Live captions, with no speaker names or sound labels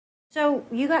So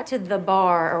you got to the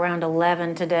bar around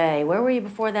 11 today. Where were you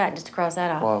before that, just to cross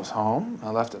that off? Well, I was home.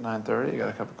 I left at 9:30, got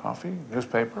a cup of coffee,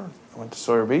 newspaper. I went to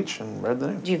Sawyer Beach and read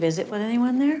the news. Did you visit with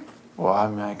anyone there? Well, I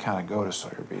mean, I kind of go to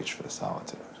Sawyer Beach for the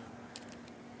solitude.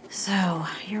 So,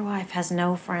 your wife has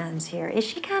no friends here. Is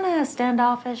she kind of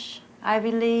standoffish?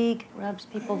 Ivy League? Rubs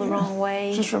people the wrong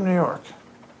way? She's from New York.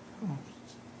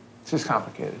 She's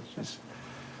complicated. She's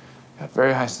got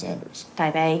very high standards.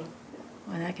 Type A?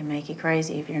 Well, that can make you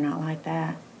crazy if you're not like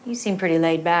that. You seem pretty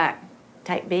laid back.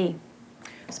 Type B.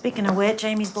 Speaking of which,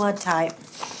 Amy's blood type.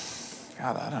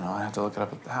 God, I don't know. I have to look it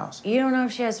up at the house. You don't know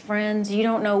if she has friends, you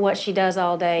don't know what she does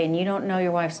all day, and you don't know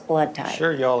your wife's blood type.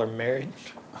 Sure y'all are married?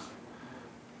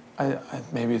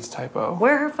 Maybe it's type O.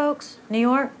 Where are her folks? New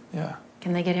York? Yeah.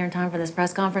 Can they get here in time for this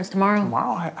press conference tomorrow?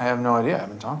 Tomorrow? I have no idea. I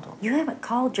haven't talked to them. You haven't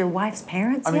called your wife's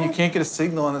parents I mean, yet? you can't get a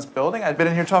signal in this building? I've been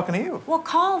in here talking to you. Well,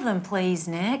 call them, please,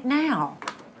 Nick, now.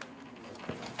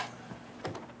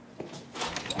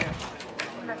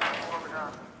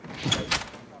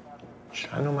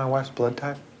 Should I know my wife's blood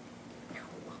type?